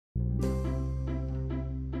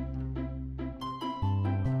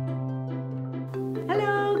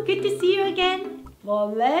Good to see you again.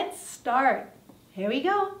 Well, let's start. Here we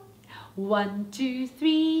go. 1, 2,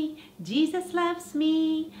 3, Jesus loves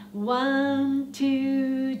me. 1,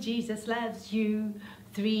 2, Jesus loves you.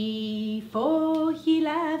 3, 4, he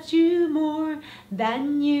loves you more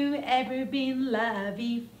than you ever been loved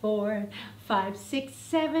before. 5, 6,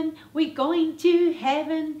 7, we're going to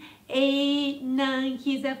heaven. 8, 9,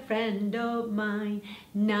 he's a friend of mine.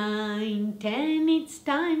 9, 10, it's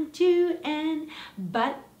time to end.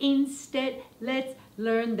 But instead, let's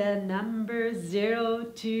learn the number 0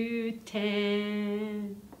 to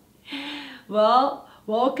 10. Well,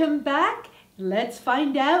 welcome back. Let's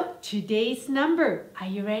find out today's number. Are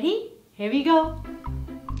you ready? Here we go.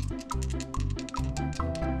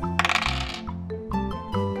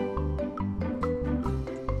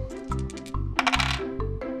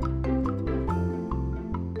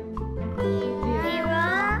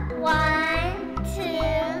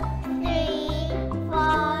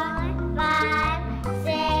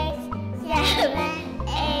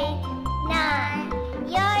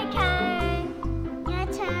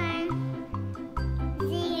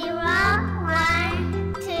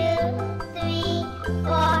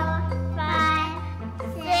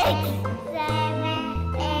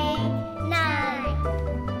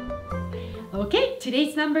 Okay,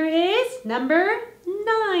 today's number is number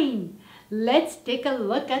 9. Let's take a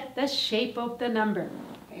look at the shape of the number.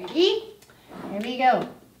 Ready? Here we go.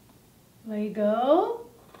 There you go.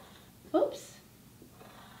 Oops.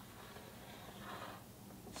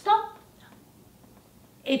 Stop.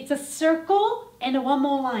 It's a circle and one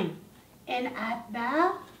more line. And at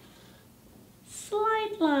the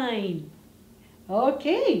slight line.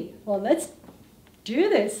 Okay, well, let's do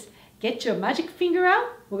this. Get your magic finger out.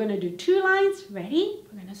 We're going to do 2 lines. Ready?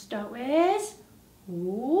 We're going to start with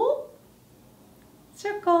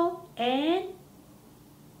circle and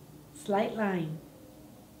slight line.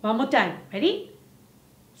 One more time. Ready?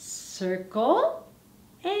 Circle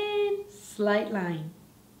and slight line.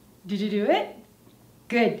 Did you do it?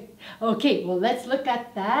 Good. Okay, well, let's look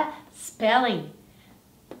at the spelling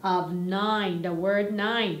of 9, the word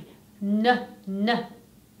 9. N.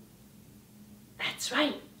 That's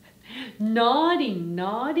right. Nodding,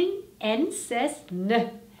 N says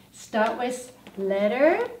N. Start with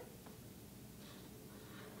letter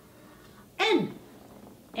N.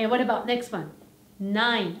 And what about next one?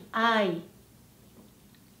 9, I.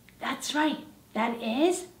 That's right, that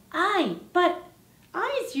is I. But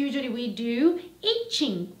I's usually we do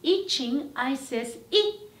itching. I says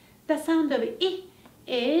I. The sound of I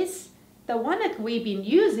is the one that we've been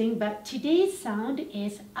using, but today's sound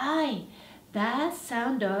is I. The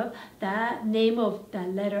sound of the name of the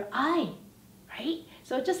letter I, right?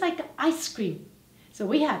 So just like ice cream. So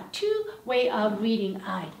we have 2 ways of reading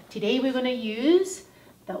I. Today we're going to use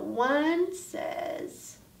the one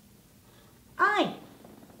says I.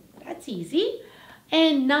 That's easy.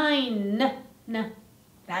 And 9, N.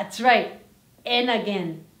 That's right. N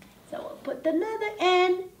again. So we'll put another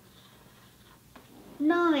N.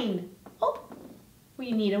 9. Oh,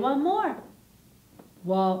 we need one more.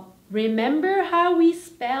 Well, remember how we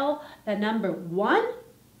spell the number 1?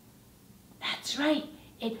 That's right.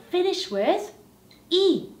 It finished with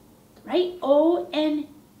E, right?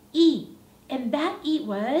 O-N-E. And that E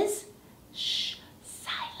was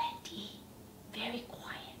silent E. Very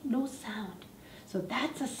quiet, no sound. So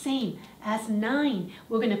that's the same as 9.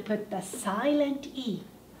 We're going to put the silent E.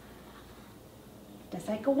 Just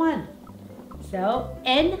like a 1. So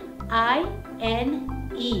N-I-N-E.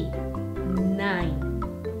 9.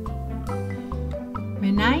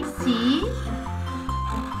 When I see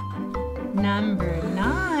number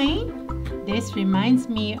 9, this reminds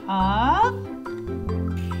me of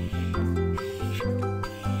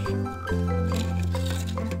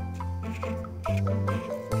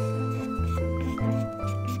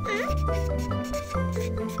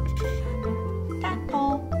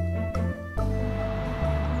tadpole.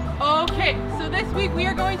 Okay, so this week we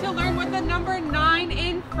are going to learn what the number 9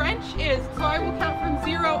 in French is. So I will count from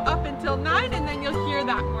 0 up until 9 and then you'll hear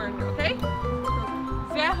that word, okay?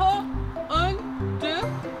 0, 1, 2, 3,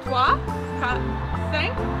 4, 5,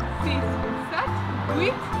 6, 7,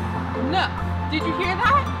 8, 9. Did you hear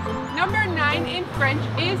that? Number 9 in French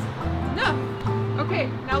is 9. Okay,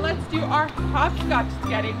 now let's do our hopscotch. It's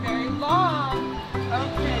getting very long.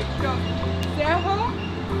 Okay, so 0,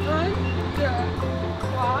 1, 2, 3,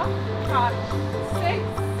 4, 5, 6,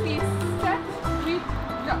 7, 8,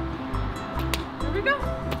 9. Here we go.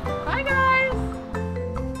 Bye, guys.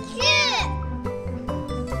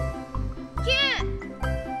 4, 3, 2,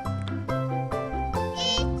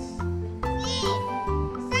 1,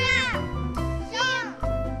 2,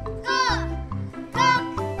 3, 4, 5, 6, 7, 8,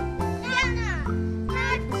 9.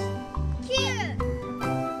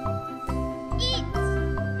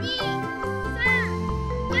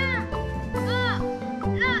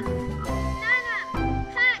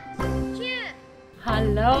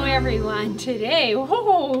 Hello everyone. Today,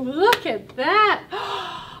 whoa, look at that.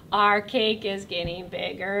 Our cake is getting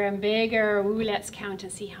bigger and bigger. Ooh, let's count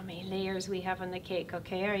and see how many layers we have on the cake.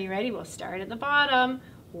 Okay, are you ready? We'll start at the bottom.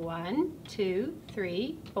 1, 2,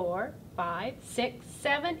 3, 4, 5, 6,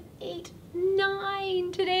 7, 8,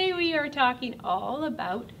 9. Today we are talking all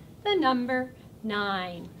about the number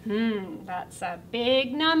 9. That's a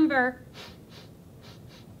big number.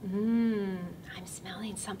 I'm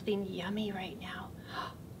smelling something yummy right now.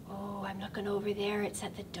 Oh, I'm looking over there. It's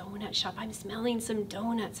at the donut shop. I'm smelling some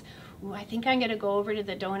donuts. Ooh, I think I'm going to go over to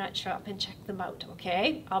the donut shop and check them out,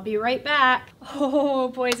 okay? I'll be right back. Oh,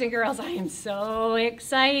 boys and girls, I am so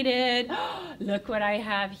excited. Look what I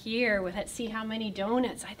have here. Let's see how many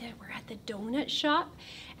donuts. We're at the donut shop,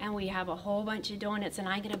 and we have a whole bunch of donuts, and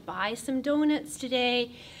I'm going to buy some donuts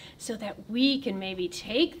today so that we can maybe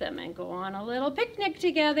take them and go on a little picnic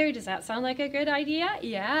together. Does that sound like a good idea?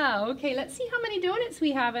 Yeah, okay, let's see how many donuts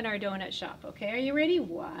we have in our donut shop. Okay, are you ready?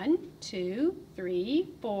 1, 2, 3,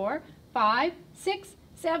 4, 5, 6,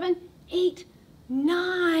 7, 8,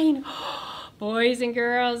 9. Boys and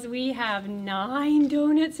girls, we have 9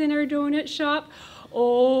 donuts in our donut shop.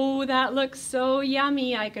 Oh, that looks so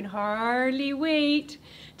yummy. I can hardly wait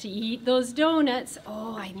to eat those donuts.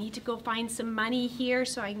 Oh, I need to go find some money here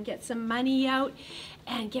so I can get some money out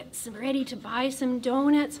and get some ready to buy some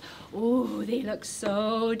donuts. Oh, they look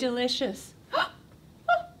so delicious. Oh,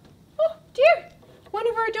 dear, one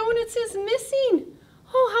of our donuts is missing.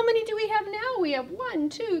 Oh, how many do we have now? We have 1,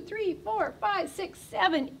 2, 3, 4, 5, 6,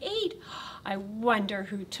 7, 8. I wonder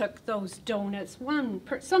who took those donuts.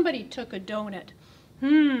 Somebody took a donut.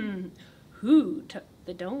 Who took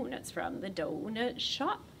the donuts from the donut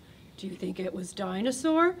shop? Do you think it was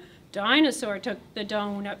Dinosaur? Dinosaur took the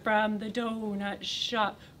donut from the donut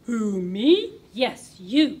shop. Who, me? Yes,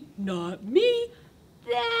 you, not me.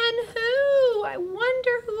 Then who? I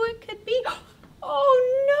wonder who it could be.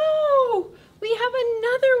 Oh no! We have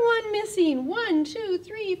another one missing. 1, 2,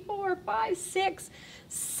 3, 4, 5, 6,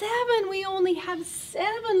 7. We only have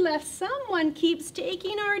 7 left. Someone keeps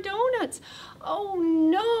taking our donuts. Oh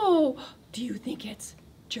no! Do you think it's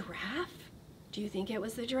Giraffe? Do you think it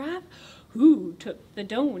was the giraffe? Who took the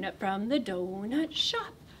donut from the donut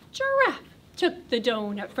shop? Giraffe took the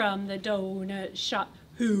donut from the donut shop.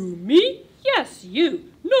 Who, me? Yes, you,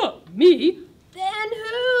 not me. Then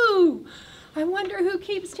who? I wonder who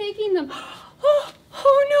keeps taking them.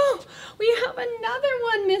 Oh no, we have another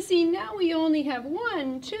one missing. Now we only have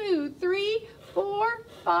 1, 2, 3, 4,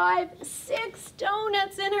 5, 6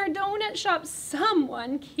 donuts in our donut shop.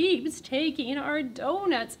 Someone keeps taking our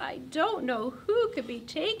donuts. I don't know who could be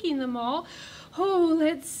taking them all. Oh,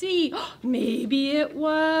 let's see. Maybe it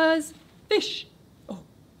was fish. Oh,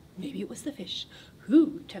 maybe it was the fish.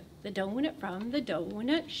 Who took the donut from the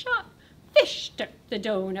donut shop? Fish took the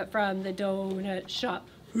donut from the donut shop.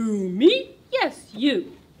 Who, me? Yes,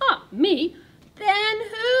 you, not me. Then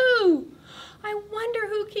who? I wonder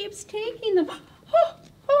who keeps taking them.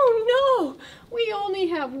 Oh no, we only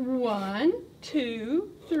have 1,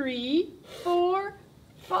 2, 3, 4,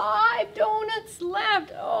 5 donuts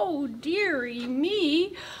left. Oh dearie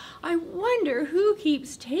me. I wonder who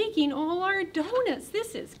keeps taking all our donuts.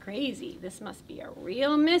 This is crazy. This must be a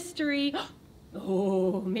real mystery.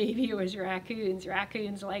 Oh, maybe it was raccoons.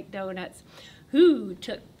 Raccoons like donuts. Who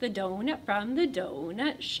took the donut from the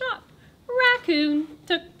donut shop? Raccoon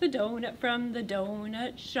took the donut from the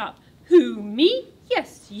donut shop. Who, me?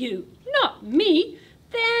 Yes, you, not me.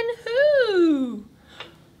 Then who?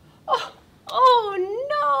 Oh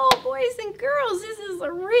no, boys and girls, this is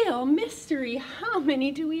a real mystery. How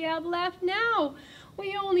many do we have left now?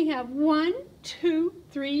 We only have 1, 2,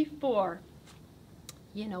 3, 4.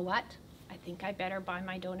 You know what? I think I better buy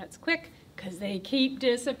my donuts quick because they keep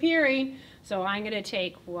disappearing. So I'm going to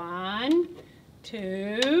take 1,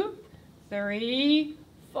 2, 3,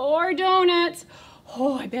 4 donuts.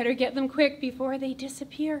 Oh, I better get them quick before they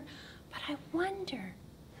disappear. But I wonder,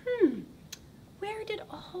 where did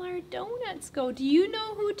all our donuts go? Do you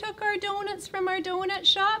know who took our donuts from our donut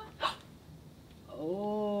shop?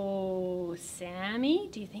 Oh, Sammy?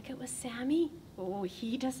 Do you think it was Sammy? Oh,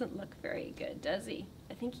 he doesn't look very good, does he?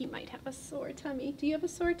 I think he might have a sore tummy. Do you have a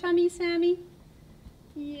sore tummy, Sammy?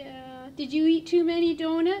 Yeah. Did you eat too many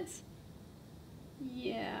donuts?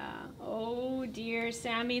 Yeah. Oh dear,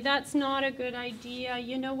 Sammy, that's not a good idea.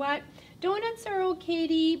 You know what? Donuts are okay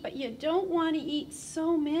to eat, but you don't want to eat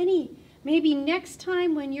so many. Maybe next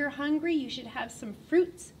time when you're hungry, you should have some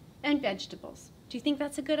fruits and vegetables. Do you think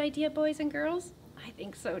that's a good idea, boys and girls? I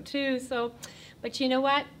think so too. But you know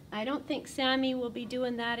what? I don't think Sammy will be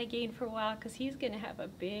doing that again for a while because he's going to have a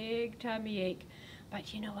big tummy ache.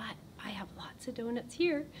 But you know what? I have lots of donuts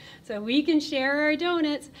here. So we can share our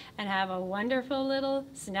donuts and have a wonderful little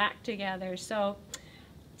snack together. So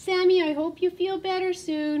Sammy, I hope you feel better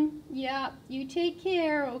soon. Yeah, you take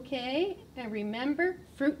care, okay? And remember,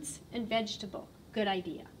 fruits and vegetable. Good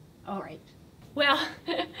idea. All right. Well,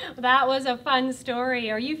 that was a fun story.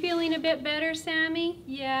 Are you feeling a bit better, Sammy?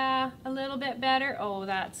 Yeah, a little bit better? Oh,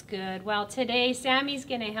 that's good. Well, today Sammy's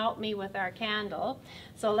going to help me with our candle.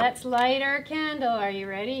 So let's light our candle. Are you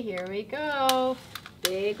ready? Here we go.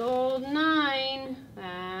 Big old 9.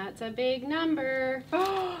 That's a big number.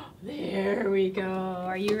 Oh, there we go.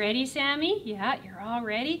 Are you ready, Sammy? Yeah, you're all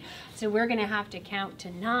ready. So we're going to have to count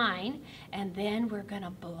to 9, and then we're going to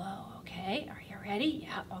blow, okay? Are you ready?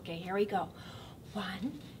 Yeah, okay, here we go.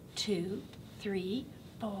 1, 2, 3,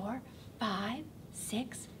 4, 5,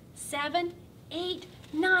 6, 7, 8,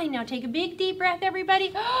 9. Now take a big deep breath,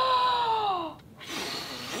 everybody.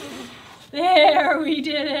 There, we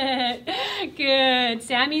did it. Good.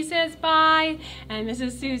 Sammy says bye, and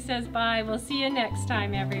Mrs. Sue says bye. We'll see you next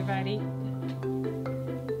time, everybody.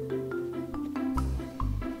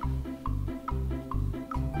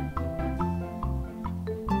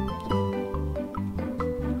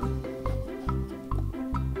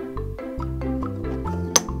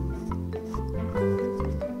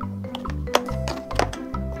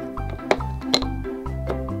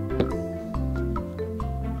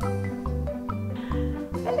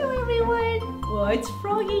 It's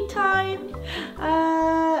Froggy time.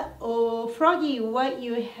 Oh, Froggy, what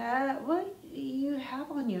you have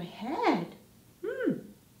on your head?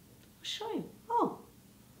 Show him. Oh,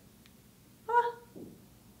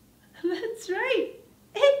 that's right.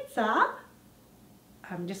 It's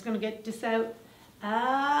I'm just gonna get this out.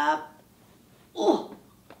 Oh,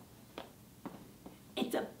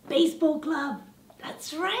 it's a baseball glove.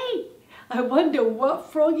 That's right. I wonder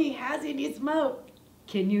what Froggy has in his mouth.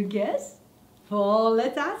 Can you guess? Well,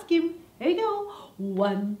 let's ask him. Here we go.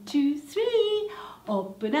 1, 2, 3.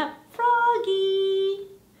 Open up, Froggy.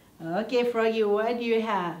 Okay, Froggy, what do you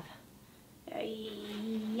have?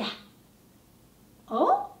 Yeah.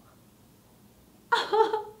 Oh?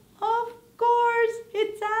 Of course,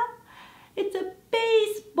 it's a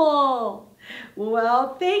baseball.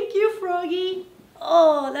 Well, thank you, Froggy.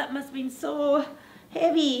 Oh, that must have been so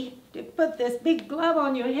heavy to put this big glove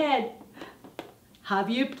on your head. Have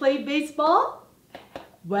you played baseball?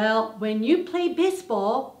 Well, when you play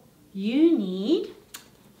baseball, you need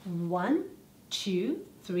 1, 2,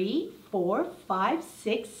 3, 4, 5,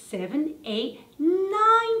 6, 7, 8, 9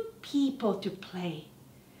 people to play.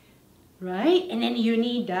 Right? And then you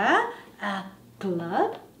need a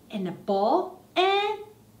glove and a ball and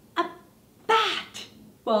a bat.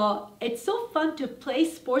 Well, it's so fun to play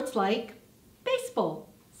sports like baseball.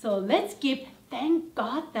 So let's give thank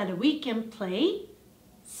God that we can play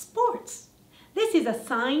sports. This is a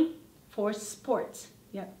sign for sports.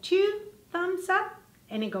 You have 2 thumbs up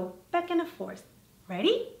and it go back and forth.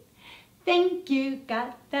 Ready? Thank you,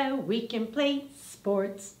 God, that we can play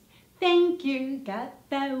sports. Thank you, God,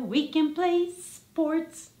 that we can play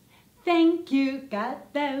sports. Thank you, God,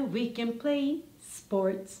 that we can play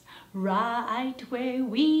sports right where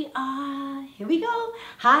we are. Here we go.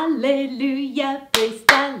 Hallelujah, praise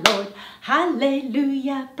the Lord.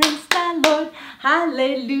 Hallelujah, praise the Lord.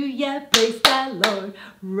 Hallelujah, praise the Lord.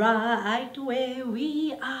 Right where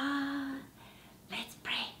we are. Let's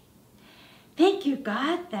pray. Thank you,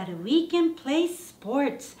 God, that we can play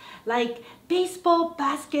sports like baseball,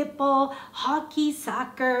 basketball, hockey,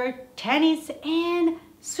 soccer, tennis, and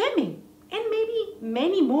swimming, and maybe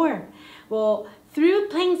many more. Well, through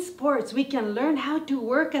playing sports, we can learn how to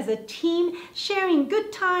work as a team, sharing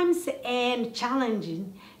good times and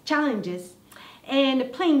challenges.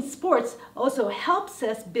 And playing sports also helps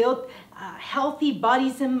us build healthy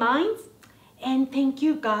bodies and minds. And thank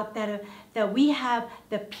you, God, that we have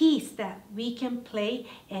the peace that we can play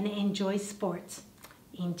and enjoy sports.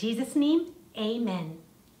 In Jesus' name, amen.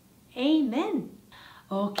 Amen.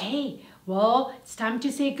 Okay, well, it's time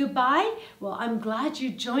to say goodbye. Well, I'm glad you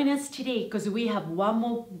joined us today because we have one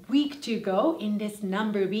more week to go in this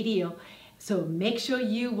number video. So make sure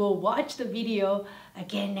you will watch the video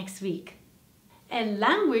again next week. And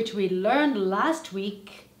language we learned last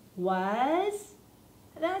week was,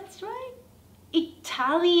 that's right,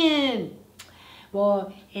 Italian.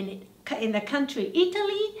 Well, in the country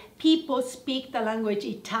Italy, people speak the language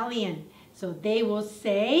Italian. So they will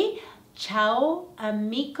say, ciao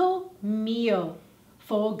amico mio,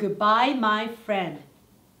 for goodbye my friend.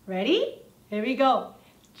 Ready? Here we go.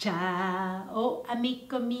 Ciao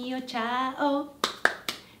amico mio, ciao.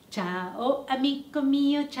 Ciao amico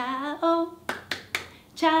mio, ciao.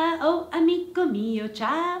 Ciao, amico mio,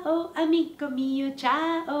 ciao, amico mio,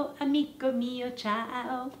 ciao, amico mio,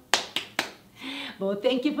 ciao. Well,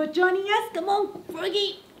 thank you for joining us. Come on,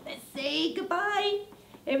 Froggy, let's say goodbye.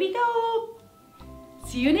 Here we go.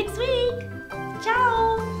 See you next week. Ciao.